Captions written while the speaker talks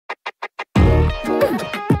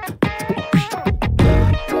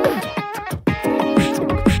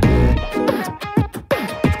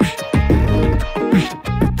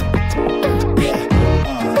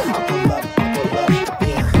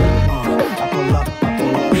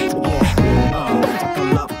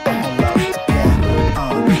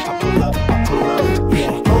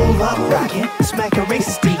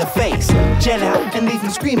Jet out and leave him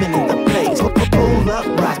screaming in the place. Hold up,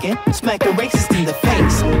 rockin', smack a racist in the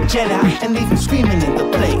face. Jet out and leave him screaming in the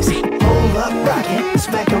place. Hold up, rockin',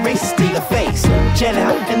 smack a racist in the face. Jet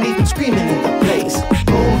out and leave him screaming in the place.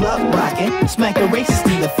 Hold up, rockin', smack a racist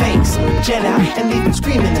in the face. Jet out and leave him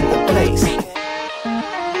screaming in the place.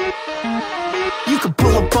 You can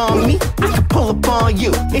pull up on me, I can pull up on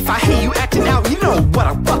you. If I hear you acting out, you know what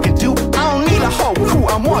I fucking do. I don't need a whole crew,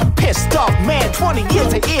 I'm one pissed off man. 20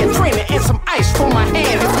 years of ear training and some ice for my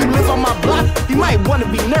hand. If you live on my block, you might want to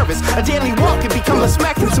be nervous. A daily walk can become a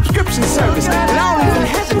smacking subscription service. And I don't even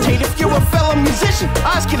hesitate if you're a fellow musician.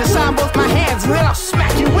 I ask you to sign both my hands and then I'll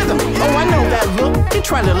smack you with them. Oh, I know that look, you're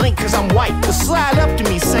trying to link cause I'm white. But slide up to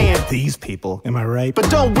me saying, these people, am I right? But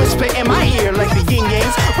don't whisper in my ear like the yin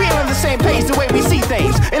yangs. We ain't on the same page the way we see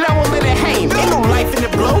things, and I won't let it hang. Ain't no life in the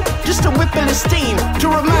blow, just a whip in the steam. To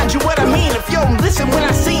remind you what I mean if you don't listen when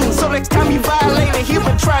I sing. So next time you violate a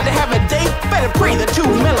human trying to have a date, better pray the two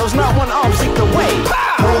Mellos, not one arm sink the way.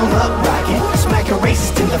 Hold up, rockin', smack a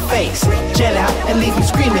racist in the face. Jet out and leave him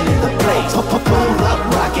screaming in the place. Hold up,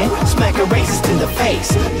 rockin', smack a racist in the face.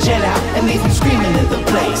 Jet out and leave him screaming in the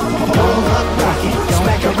place. Hold up, rockin',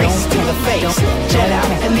 smack a racist in the face. Jet out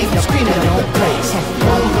and leave him screaming in the place.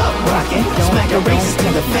 Hold up, rockin', smack a racist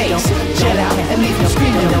in the face. Jet out and leave him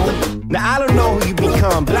screaming in the place. Now I don't know who you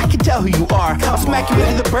become, but I can tell who you are. I'll smack you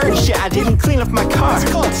into the bird shit, I didn't clean up my car.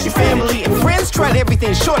 Your family and friends tried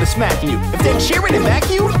everything short of smacking you. If they're cheering and back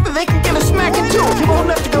you, then they can get a smacking too. You're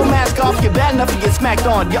old enough to go mask off, you're bad enough to get smacked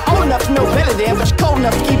on. You're old enough to know better than, but you're cold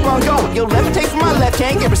enough to keep on going. You'll levitate from my left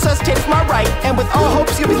hand, get resuscitated from my right. And with all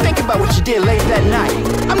hopes you'll be thinking about what you did late that night.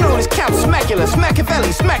 I'm known as Count Smackula,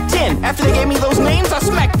 Smackavelli, Smack 10. After they gave me those names, I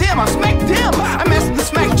smacked them, I smacked them. I mastered the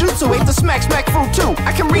smack jutsu, ate the smack fruit too.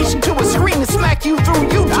 I can reach into a screen and smack you through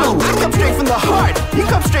YouTube. I come straight from the heart, you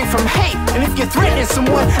come straight from hate. And if you're threatening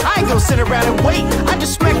someone, I ain't gonna sit around and wait. I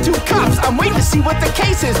just smack two cops, I'm waiting to see what the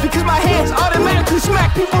case is, because my hands automatically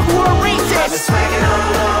smack people who are racist. I've been smacking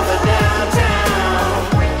all over downtown,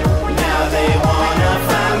 now they wanna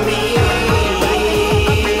find me.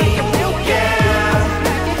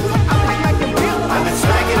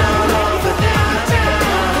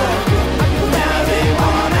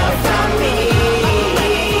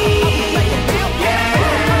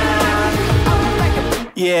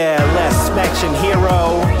 Yeah, less action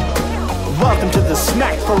hero. Welcome to the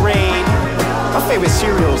Smack Parade. My favorite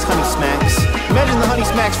cereal is Honey Smacks. Imagine the Honey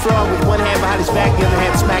Smacks frog with one hand behind his back, the other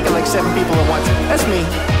hand smacking like 7 people at once. That's me.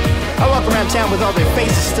 I walk around town with all their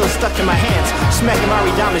faces still stuck in my hands, smacking my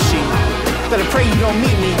Ari machine. Better pray you don't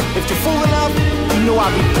meet me. If you're fooling up, you know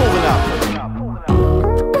I'll be pulling up.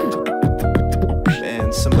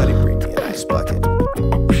 Man, somebody bring me an ice bucket.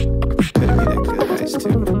 Better be that good ice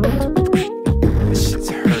too. This shit's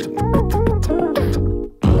hurting.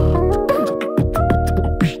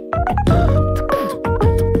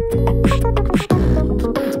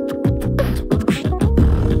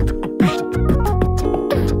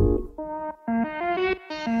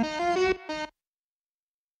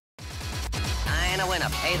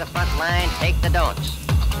 Pay the front line, take the don'ts.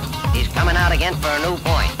 He's coming out again for a new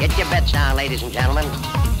point. Get your bets down, ladies and gentlemen.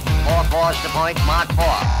 4-4's the point, mark 4.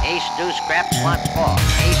 Ace, deuce, scraps, wants 4.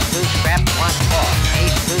 Ace, deuce, scraps, wants 4.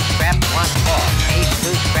 Ace, deuce, scraps, wants 4. Ace,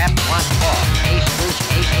 deuce, scraps, wants 4. Ace, deuce,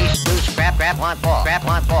 ace, deuce, scrap, want 4. Scrap,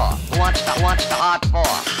 want 4. Who wants the hard 4?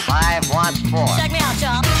 5 wants 4. Check me out,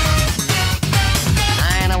 chump.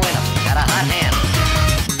 9 a winner, got a hot hand.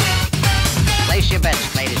 Place your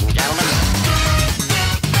bets, ladies and gentlemen.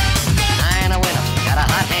 Got a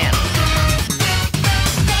hot hand.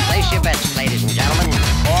 Place your bets, ladies and gentlemen.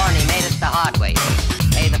 4, and he made it the hard way.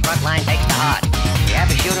 Pay the front line, take the hard. You have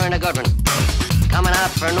a shooter and a good one. Coming out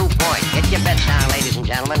for a new point. Get your bets down, ladies and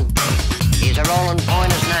gentlemen. He's a rolling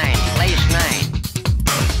point is 9. Place 9.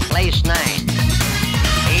 Place 9.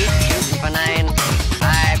 8 shooting for 9.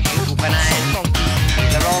 5 shooting for 9.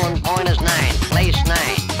 He's a rolling point is 9. Place 9.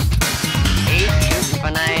 8 shooting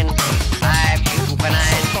for 9. 5 shooting for 9.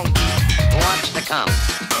 Wants to come.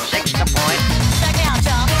 6 to point. Check me out,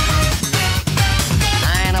 chump.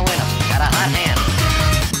 9 a winner. Got a hot hand.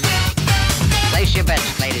 Place your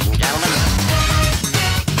bets, ladies and gentlemen.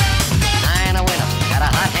 9 a winner. Got a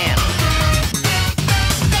hot hand.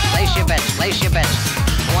 Place your bets. Place your bets.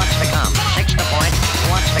 Who wants to come? 6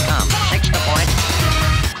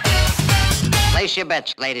 your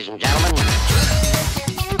bets, ladies and gentlemen.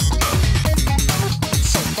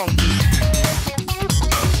 So funky.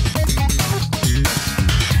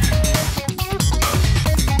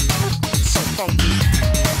 So funky.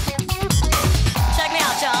 Check me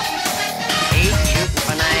out, y'all. 8 shooting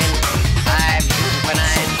for 9. 5 shooting for 9.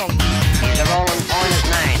 So funky. He's a rolling point is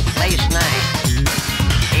 9. Place 9.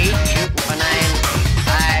 8 shooting for 9.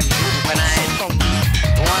 5 shooting for 9. So funky.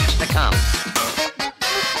 Who wants to come?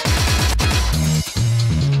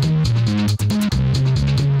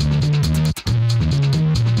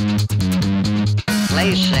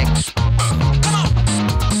 Place 6.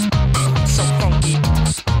 So funky.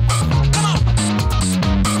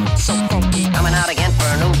 So funky. Coming out again for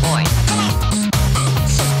a new point.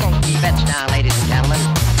 So funky. Bets down, ladies and gentlemen.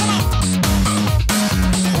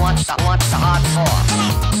 Who wants the hard 4?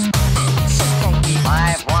 So funky.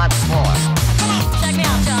 5 wants 4. Check me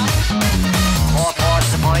out, y'all. 4 fours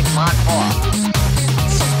the point, mark 4.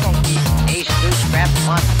 So funky. Ace deuce scraps,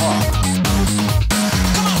 mark 4.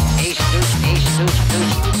 Ace deuce, deuce.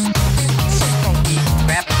 So funky.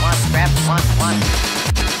 Scraps, 1. 9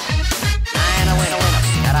 a winner.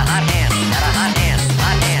 Got a hot hand. 9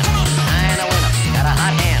 a winner. Got a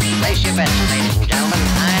hot hand. Place your bets, ladies and gentlemen.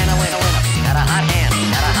 9 a winner. Got a hot hand. 9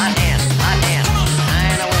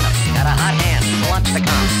 a winner. Got a hot hand. Who wants to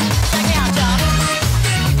come? Check me out, y'all.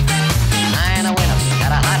 9 a winner.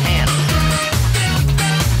 Got a hot hand.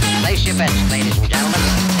 Place your bets, ladies and gentlemen.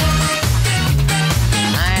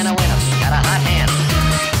 9 a winner. Got a hot hand.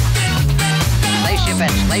 Place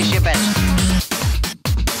your bets.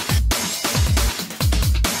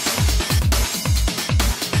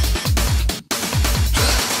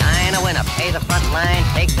 Pay the front line,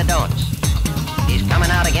 take the don'ts. He's coming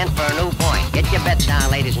out again for a new point. Get your bets down,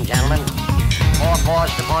 ladies and gentlemen. 4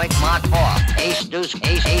 fours to point, mark 4. Ace deuce, who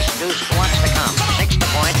wants to come? 6 to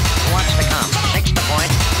point, who wants to come? 6 to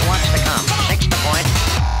point, who wants to come? 6 to point.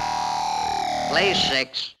 Play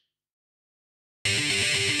 6.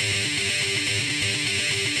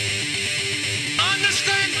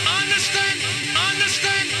 Understand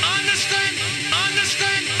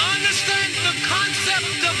the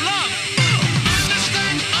concept of love.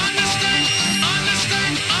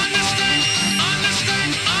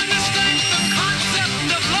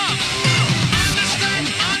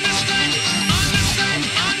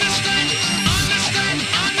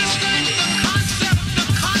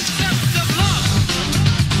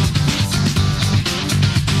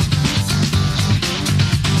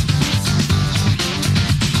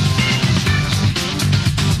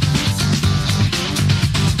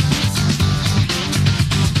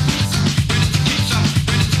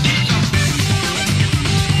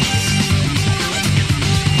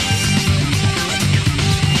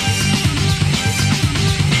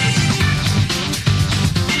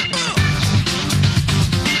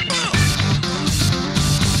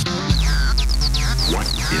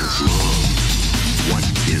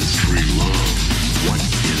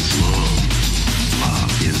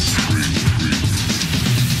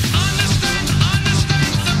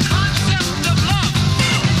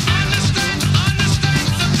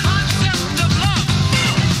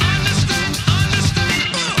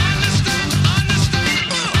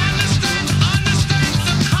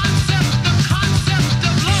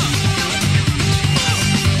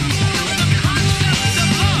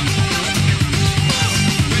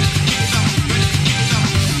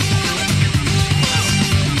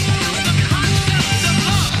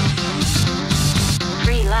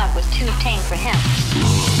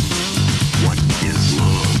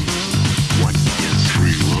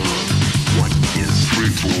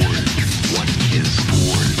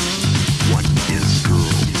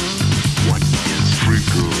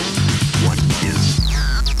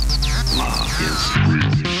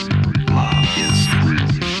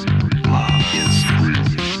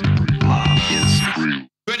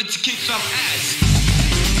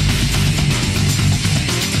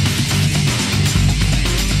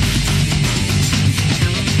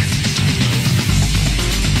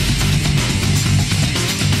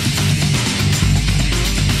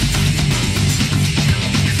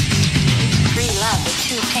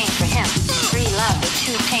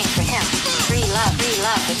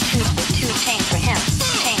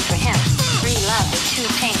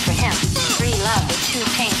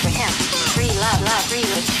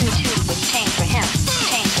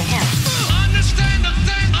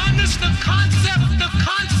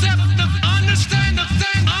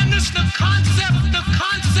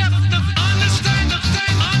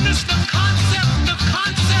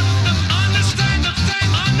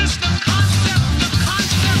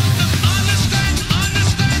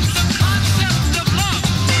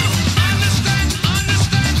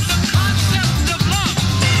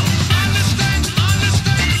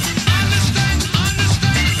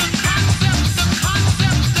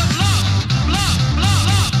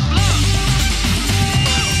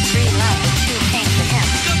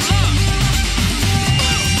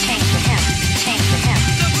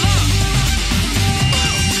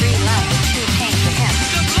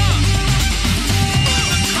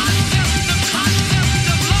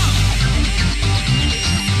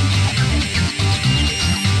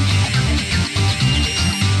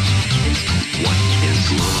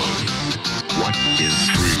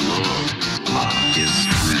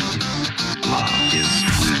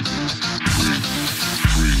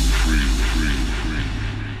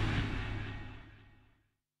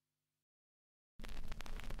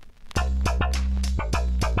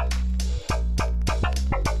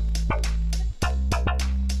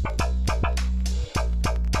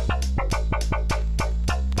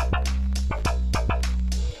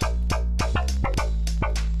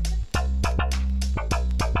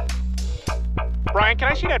 Brian, can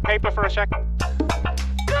I see that paper for a sec?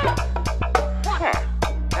 Huh.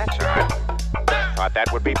 That's odd. Thought that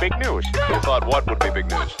would be big news. You thought what would be big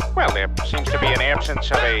news? Well, there seems to be an absence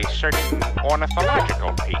of a certain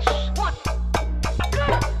ornithological piece.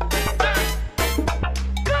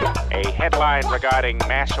 A headline regarding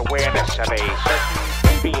mass awareness of a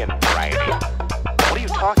certain avian variety. What are you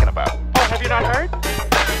talking about? Oh, have you not heard?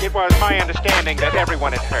 It was my understanding that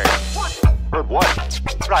everyone had heard. Heard what?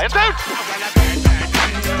 Brian, don't!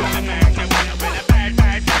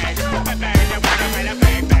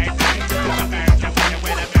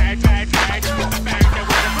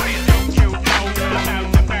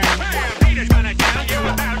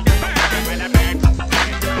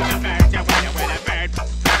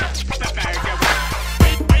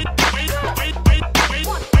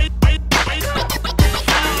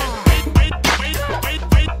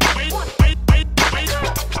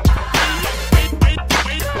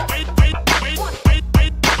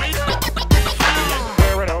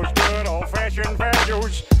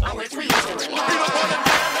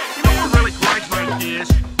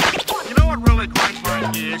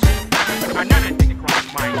 Another thing that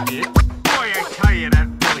grinds my gears. Boy, I tell you, that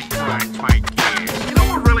really grinds my gears. You know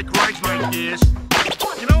what really grinds my gears?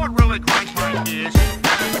 You know what really grinds my gears?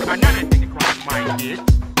 Another thing that grinds my gears.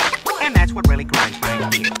 And that's what really grinds my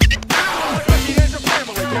gears. Lucky there's a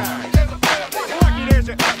family guy. Lucky there's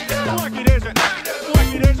a family guy. Lucky there's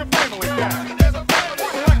a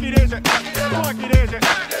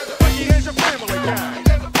family guy.